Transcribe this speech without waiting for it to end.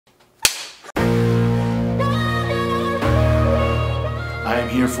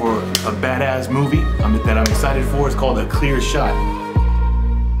here for a badass movie that I'm excited for. It's called A Clear Shot.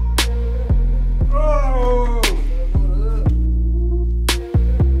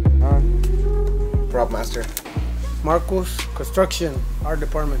 Prop master. Marcos, construction, art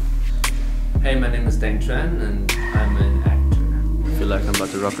department. Hey, my name is TRAN and I'm an actor. I feel like I'm about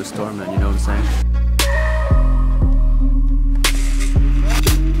to rock the storm, man, you know what I'm saying?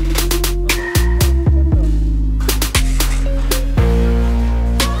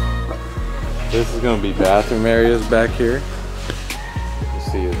 This is going to be bathroom areas back here. You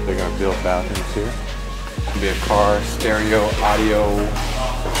see they're going to build bathrooms here. It's going to be a car stereo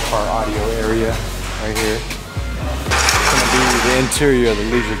car audio area right here. It's going to be the interior of the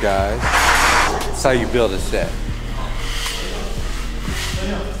leisure guys. That's how you build a set.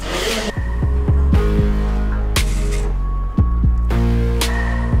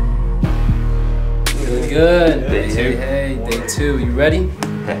 Doing good. Hey, day two. You ready?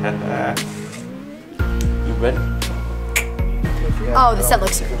 You ready? Oh, the set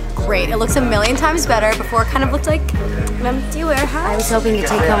looks great. It looks a million times better. Before it kind of looked like an empty warehouse. I was hoping to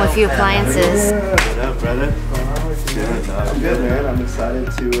take home a few appliances. What up, brother? Good, man. I'm excited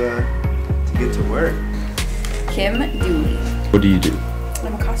to get to work. Kim Dooley. What do you do?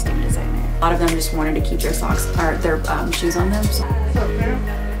 I'm a costume designer. A lot of them just wanted to keep their socks or their shoes on them. So.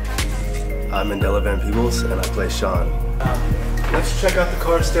 I'm Mandela Van Peebles, and I play Sean. Let's check out the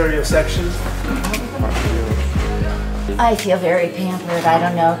car stereo section. I feel very pampered. I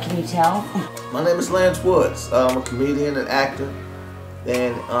don't know. Can you tell? My name is Lance Woods. I'm a comedian and actor,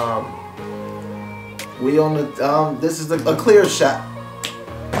 and we on the. This is a clear shot.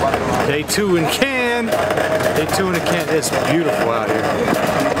 Day two in Cannes. Day two in Cannes. It's beautiful out here.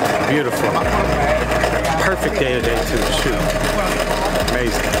 Beautiful. Perfect day to day two to shoot.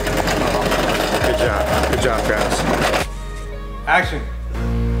 Amazing. Good job. Good job, guys. Action.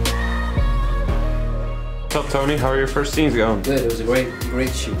 What's up, Tony? How are your first scenes going? Good. It was a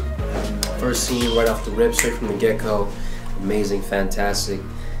great shoot. First scene right off the rip, straight from the get-go. Amazing, fantastic.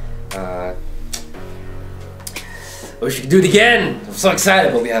 I wish we could do it again. I'm so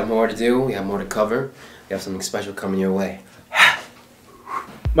excited, but we have more to do. We have more to cover. We have something special coming your way.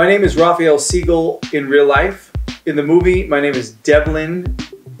 My name is Raphael Siegel in real life. In the movie, my name is Devlin,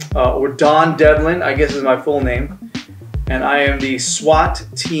 or Don Devlin, I guess is my full name. And I am the SWAT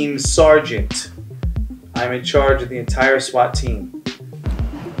team sergeant. I'm in charge of the entire SWAT team.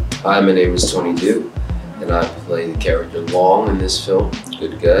 Hi, my name is Tony Dew, and I play the character Long in this film.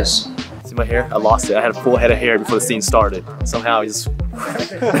 Good guess. See my hair? I lost it. I had a full head of hair before the scene started. Somehow I just...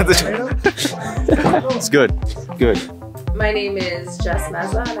 It's good. Good. My name is MEZA,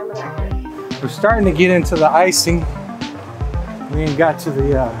 and I'm an actor. We're starting to get into the icing. We ain't got to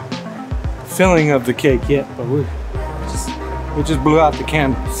the filling of the cake yet, but we just blew out the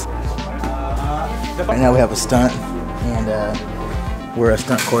candles. Right now we have a stunt, and we're a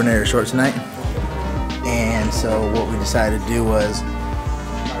stunt coordinator short tonight. And so what we decided to do was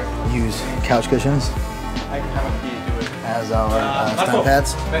use couch cushions as our stunt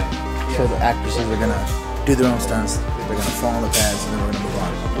pads. So the actresses are gonna do their own stunts. They're gonna fall on the pads, and then we're gonna move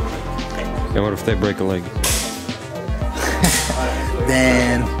on. And what if they break a leg?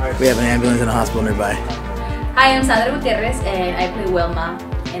 Then we have an ambulance and a hospital nearby. Hi, I'm Sandra Gutierrez, and I play Wilma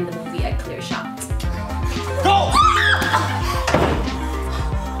in the movie A Clear Shot. Go!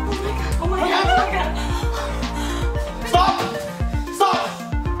 Oh my god! Oh my god! Stop! Stop!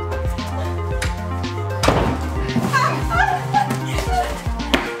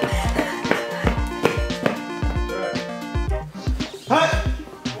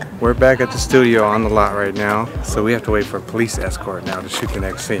 We're back at the studio on the lot right now, so we have to wait for a police escort now to shoot the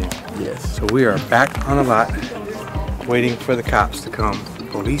next scene. Yes. So we are back on the lot, waiting for the cops to come.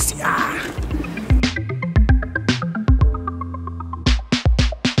 Policia!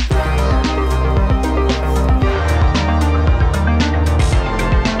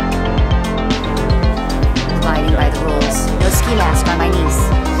 Abiding by the rules. No ski mask on my niece.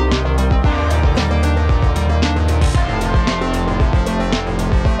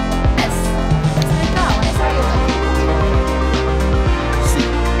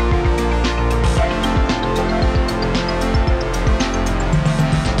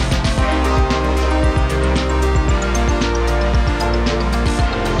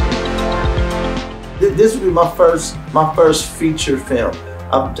 This will be my first feature film.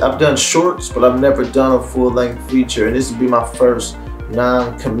 I've done shorts, but I've never done a full-length feature, and this will be my first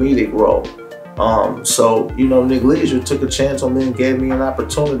non-comedic role. So you know, Nick Leisure took a chance on me and gave me an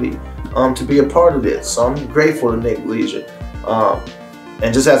opportunity to be a part of this. So I'm grateful to Nick Leisure.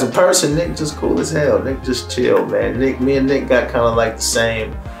 And just as a person, Nick just cool as hell. Nick just chill, man. Me and Nick got kind of like the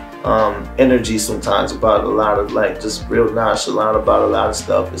same energy sometimes about a lot of like just real nonchalant about a lot of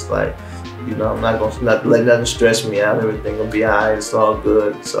stuff. It's like, you know, I'm not gonna let nothing stress me out. Everything gonna be alright. It's all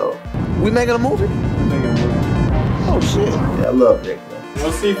good. So we making a movie? Oh shit! Yeah, I love Nick, man. You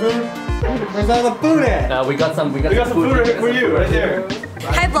want seafood? Where's all the food at? We got some. We got some food for you right there.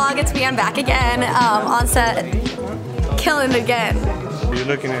 Hi vlog, it's me. I'm back again on set, killing it again. You're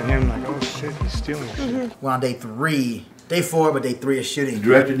looking at him like, oh shit, he's stealing shit. We're on day 3. Day 4, but day 3 is shooting.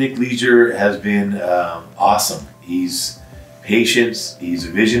 Director Nick Leisure has been awesome. He's patient, he's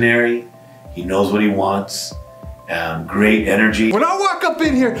a visionary, he knows what he wants, great energy. When I walk up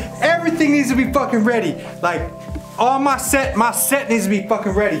in here, everything needs to be fucking ready. Like, all my set needs to be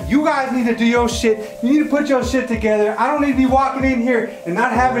fucking ready. You guys need to do your shit. You need to put your shit together. I don't need to be walking in here and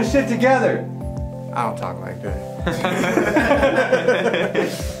not having shit together. I don't talk like that.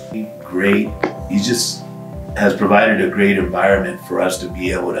 Great. He just has provided a great environment for us to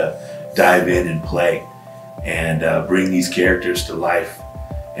be able to dive in and play and bring these characters to life.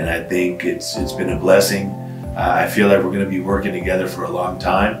 And I think it's been a blessing. I feel like we're going to be working together for a long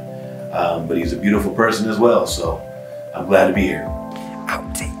time. But he's a beautiful person as well, so I'm glad to be here.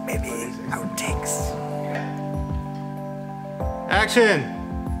 Outtake, baby. Outtakes. Action!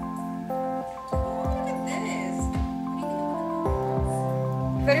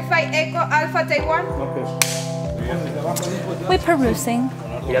 Verify Echo Alpha Taiwan. We're perusing.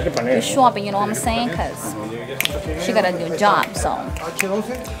 We're shopping, you know what I'm saying? Because she got a new job, so.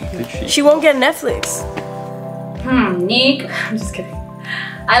 She won't get Netflix. Nick. I'm just kidding.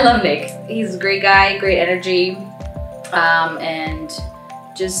 I love Nick. He's a great guy, great energy, and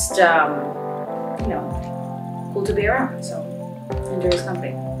just, you know, cool to be around. So enjoy his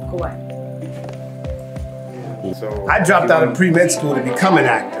company. Cool guy. I dropped out of pre-med school to become an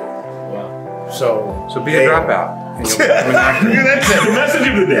actor. So be a dropout. That's the message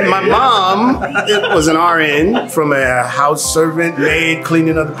of the day. My mom was an RN from a house servant, maid,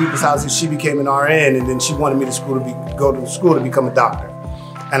 cleaning other people's houses. She became an RN, and then she wanted me to go to school to become a doctor.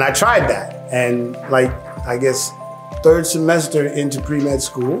 And I tried that, and like I guess 3rd semester into pre-med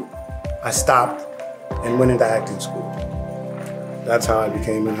school, I stopped and went into acting school. That's how I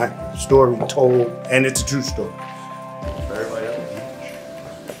became an actor. Story told, and it's a true story.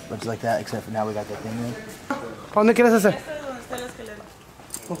 Looks like that, except for now we got that thing in. ¿Dónde quieres hacer?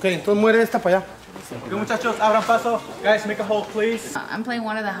 Ok, entonces muere esta para allá. Okay, muchachos, abran paso. Guys, make a hold, please. I'm playing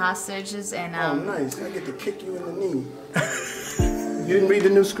one of the hostages, and oh, nice! I get to kick you in the knee. You didn't read the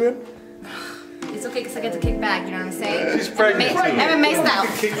new script? It's okay because I get to kick back. You know what I'm saying? She's pregnant. MMA style. I'm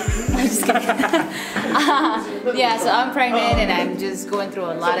just kidding. Yeah, so I'm pregnant, and I'm just going through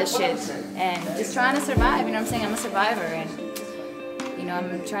a lot of shit, and just trying to survive. You know what I'm saying? I'm a survivor, and you know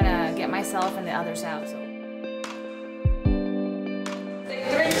I'm trying to get myself and the others out. So.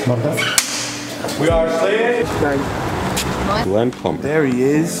 We are clear. Glenn Plummer. There he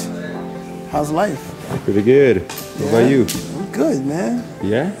is. How's life? Pretty good. What about you? I'm good, man.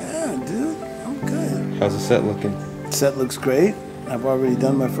 Yeah? Yeah, dude. I'm good. How's the set looking? Set looks great. I've already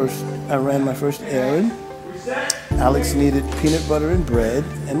done I ran my first errand. Alex needed peanut butter and bread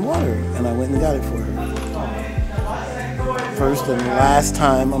and water, and I went and got it for her. First and last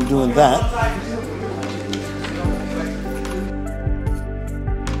time I'm doing that.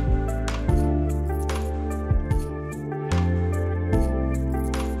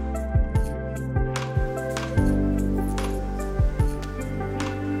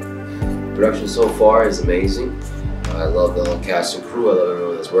 Production so far is amazing. I love the whole cast and crew. I love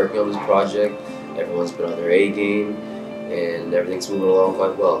everyone that's working on this project. Everyone's been on their A game, and everything's moving along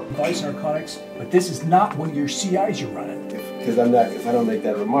quite well. Vice narcotics, but this is not one of your CIs you're running. Because if I don't make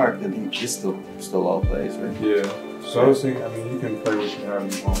that remark, then he still all plays, right? Yeah. So I was thinking, I mean, you can play what you have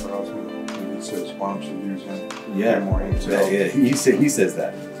you want, but also he says, why don't you use him? Yeah, more yeah, he says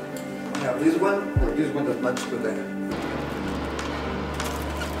that. Now this one or this one that matches to that?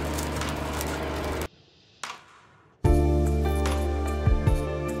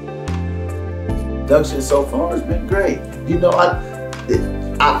 Production so far has been great. You know, I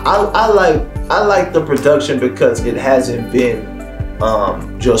like the production because it hasn't been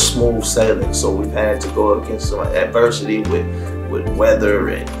just smooth sailing. So we've had to go against some adversity with weather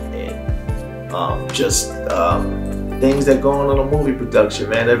and just things that go on in a movie production.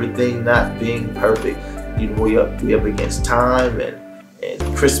 Man, everything not being perfect. You know, we up against time and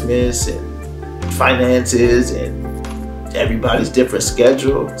Christmas and finances and everybody's different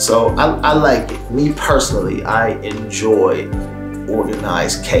schedule. So I like it. Me personally, I enjoy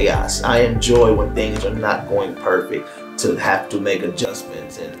organized chaos. I enjoy when things are not going perfect to have to make adjustments.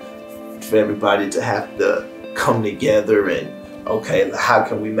 friends and for everybody to have to come together and, okay, how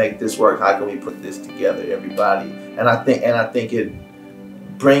can we make this work? How can we put this together, everybody? And I think it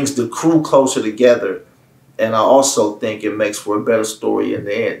brings the crew closer together, and I also think it makes for a better story in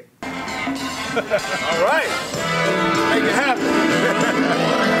the end. All right, make it happen.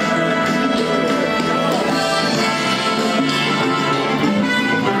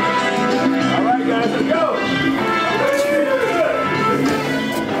 All right, guys, let's go.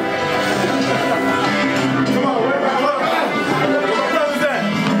 Come on, where my brothers at?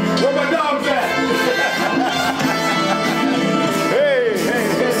 Where my dogs at? Hey, hey,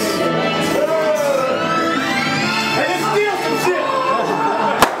 hey. Hey, let's steal some shit.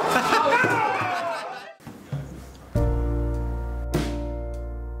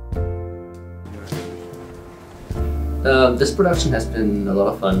 This production has been a lot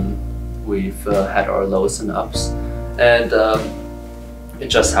of fun. We've had our lows and ups, and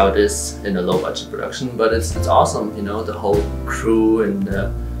it's just how it is in a low budget production, but it's awesome, you know, the whole crew and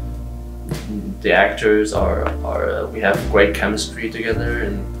the actors are we have great chemistry together,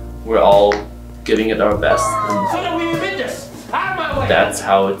 and we're all giving it our best, and that's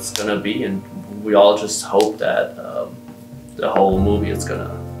how it's gonna be, and we all just hope that the whole movie is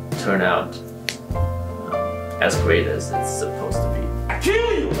gonna turn out as great as it's supposed to be. I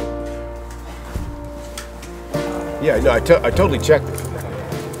kill you! Yeah, no, I totally checked it.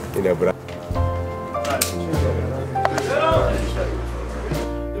 You know, but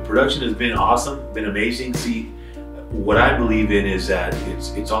The production has been awesome, been amazing. See, what I believe in is that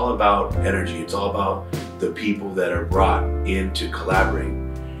it's all about energy. It's all about the people that are brought in to collaborate.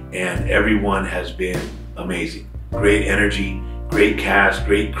 And everyone has been amazing. Great energy, great cast,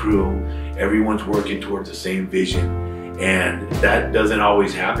 great crew. Everyone's working towards the same vision, and that doesn't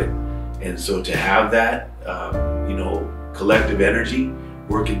always happen. And so to have that, you know, collective energy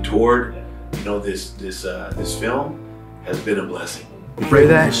working toward, you know, this film has been a blessing. You pray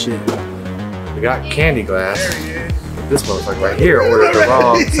that shit. We got candy glass. This motherfucker right here ordered the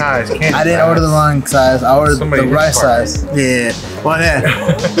wrong size candy glass. I didn't order the wrong size. I ordered the right size. Yeah. Well, yeah.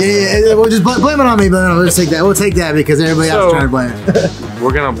 Yeah. Well, just blame it on me, but let's take that. We'll take that because everybody else is trying to blame it.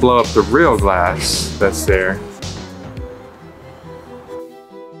 We're gonna blow up the real glass that's there.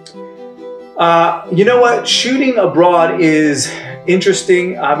 You know what? Shooting abroad is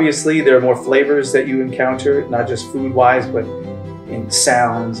interesting. Obviously, there are more flavors that you encounter, not just food-wise, but in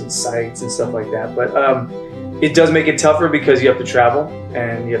sounds and sights and stuff like that. But it does make it tougher because you have to travel,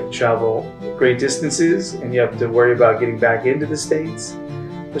 and you have to travel great distances, and you have to worry about getting back into the States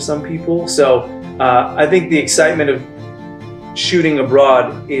for some people. So I think the excitement of shooting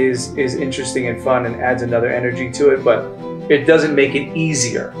abroad is interesting and fun and adds another energy to it, but it doesn't make it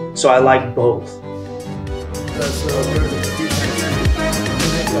easier. So I like both.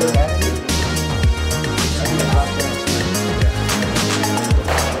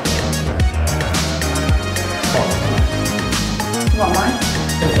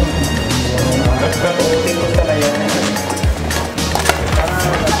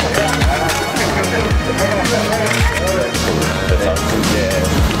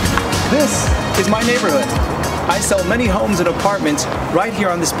 This is my neighborhood. I sell many homes and apartments right here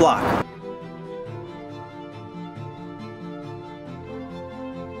on this block.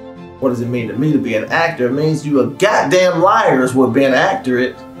 What does it mean to me to be an actor? It means you a goddamn liar is what being an actor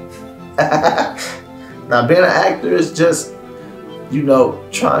is. Now being an actor is just, you know,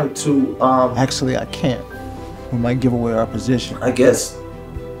 trying to Actually, I can't. We might give away our position. I guess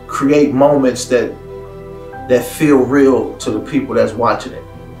create moments that feel real to the people that's watching it.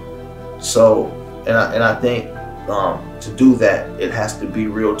 So, and I think to do that, it has to be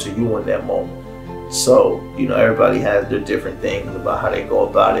real to you in that moment. So, you know, everybody has their different things about how they go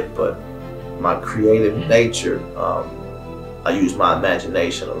about it, but my creative nature, I use my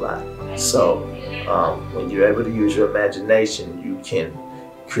imagination a lot. So, when you're able to use your imagination, you can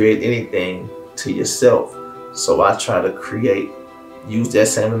create anything to yourself. So I try to use that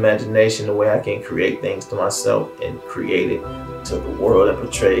same imagination the way I can create things to myself and create it to the world and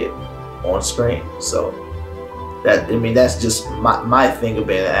portray it on screen. So that, I mean, that's just my thing of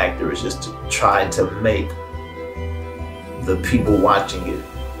being an actor, is just to try to make the people watching it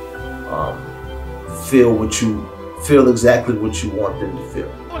feel exactly what you want them to feel.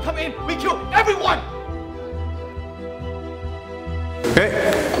 Come in, we kill everyone! Okay,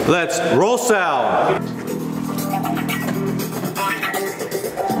 let's roll sound.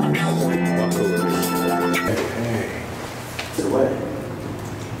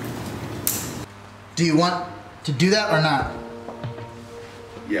 Do you want to do that or not?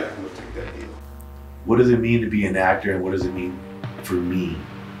 Yeah, we'll take that deal. What does it mean to be an actor, and what does it mean for me.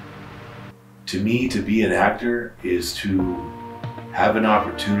 To me, to be an actor is to have an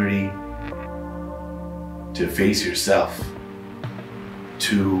opportunity to face yourself,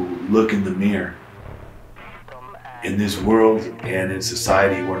 to look in the mirror. In this world and in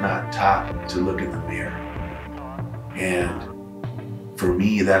society, we're not taught to look in the mirror. And for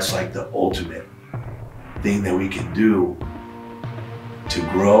me, that's like the ultimate thing that we can do to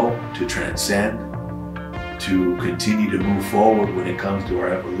grow, to transcend, to continue to move forward when it comes to our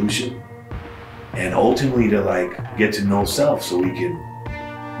evolution, and ultimately to like get to know self so we can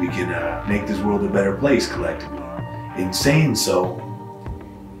make this world a better place collectively. In saying so,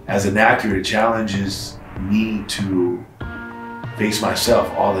 as an actor, it challenges me to face myself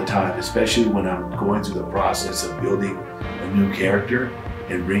all the time, especially when I'm going through the process of building a new character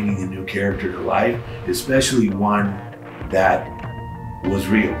and bringing a new character to life, especially one that was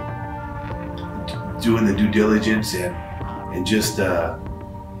real. Doing the due diligence and just to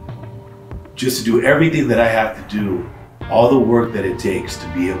do everything that I have to do, all the work that it takes to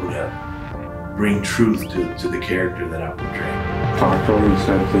be able to bring truth to the character that I'm portraying. Talked to him, he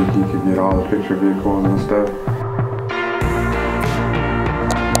said that he could get all the picture vehicles and stuff.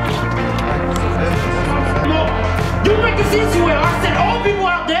 You make this easier. I said all people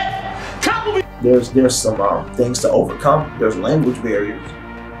out there. There's some things to overcome. There's language barriers,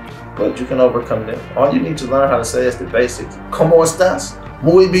 but you can overcome them. All you need to learn how to say is the basics. ¿Cómo estás?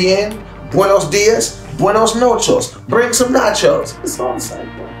 Muy bien. Buenos días. Buenos noches. Bring some nachos. It's all the same.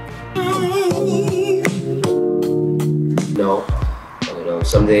 No. You know,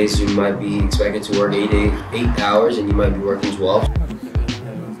 some days you might be expected to work 8 hours and you might be working 12.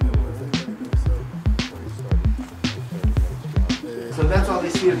 So that's all they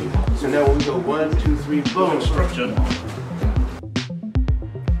see of me. So now when we go 1, 2, 3, boom. Structure.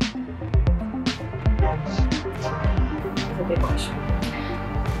 That's a big question.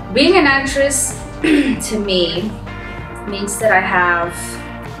 Being an actress, to me, means that I have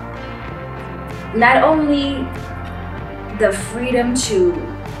not only the freedom to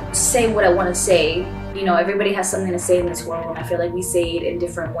say what I want to say. You know, everybody has something to say in this world, and I feel like we say it in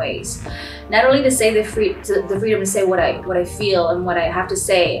different ways. Not only to say the freedom to say what I feel and what I have to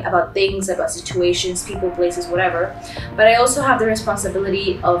say about things, about situations, people, places, whatever, but I also have the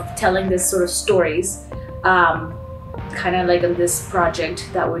responsibility of telling this sort of stories, kind of like in this project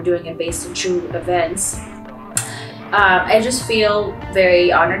that we're doing it based on true events. I just feel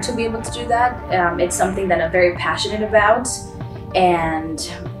very honored to be able to do that. It's something that I'm very passionate about, and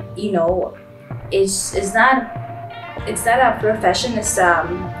you know, it's not a profession, it's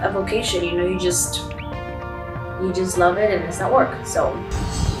a vocation. You know, you just love it, and it's not work. So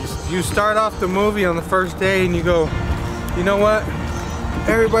you start off the movie on the first day and you go, you know what,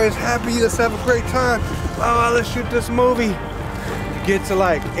 everybody's happy, let's have a great time, oh, let's shoot this movie. You get to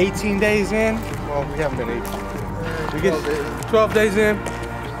like 18 days in, well, we haven't been 18. We get 12 days in,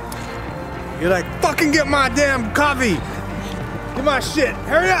 you're like, fucking get my damn coffee, get my shit,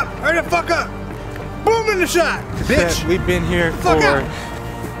 hurry the fuck up. Boom in the shot, bitch. We've been here for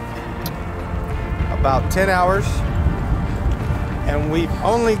about 10 hours, and we've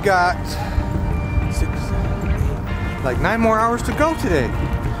only got 9 more hours to go today.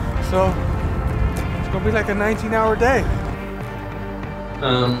 So it's gonna be like a 19-hour day.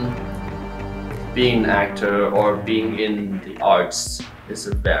 Being an actor or being in the arts is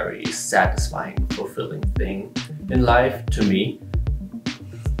a very satisfying, fulfilling thing in life to me.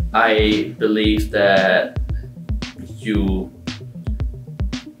 I believe that you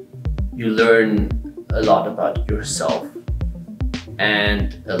learn a lot about yourself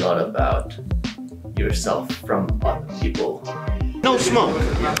and a lot about yourself from other people. No smoke.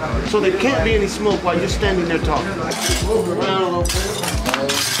 So there can't be any smoke while you're standing there talking. Move around a little bit.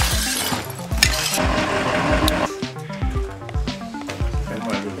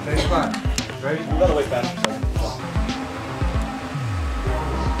 Ready? You gotta wait faster.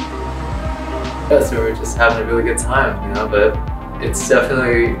 Yeah, so we're just having a really good time, you know, but it's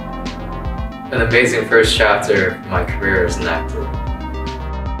definitely an amazing first chapter of my career as an actor.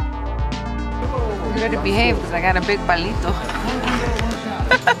 You better behave because I got a big palito.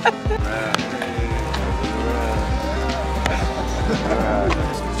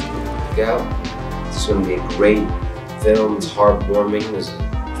 Out. It's going to be a great film. It's heartwarming. It's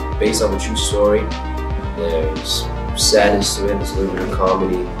based on a true story. There's sadness to it. There's a little bit of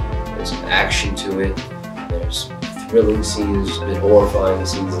comedy. There's action to it. There's thrilling scenes, a bit horrifying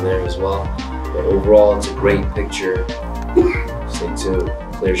scenes in there as well. But overall, it's a great picture. Stay tuned.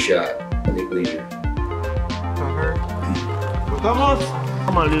 Clear shot. Nick Leisure. Vamos.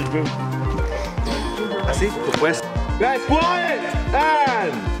 Come on, little girl. Así, tú puedes. That's quiet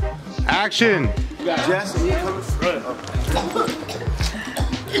and action. Jesse, you coming front.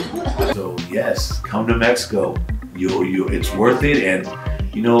 So yes, come to Mexico. It's worth it, and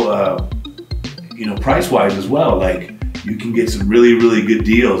price-wise as well. Like you can get some really good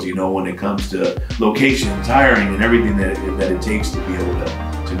deals. When it comes to locations, hiring, and everything that it takes to be able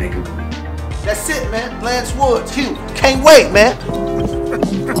to make a movie. That's it, man. Lance Woods, Hugh. Can't wait, man.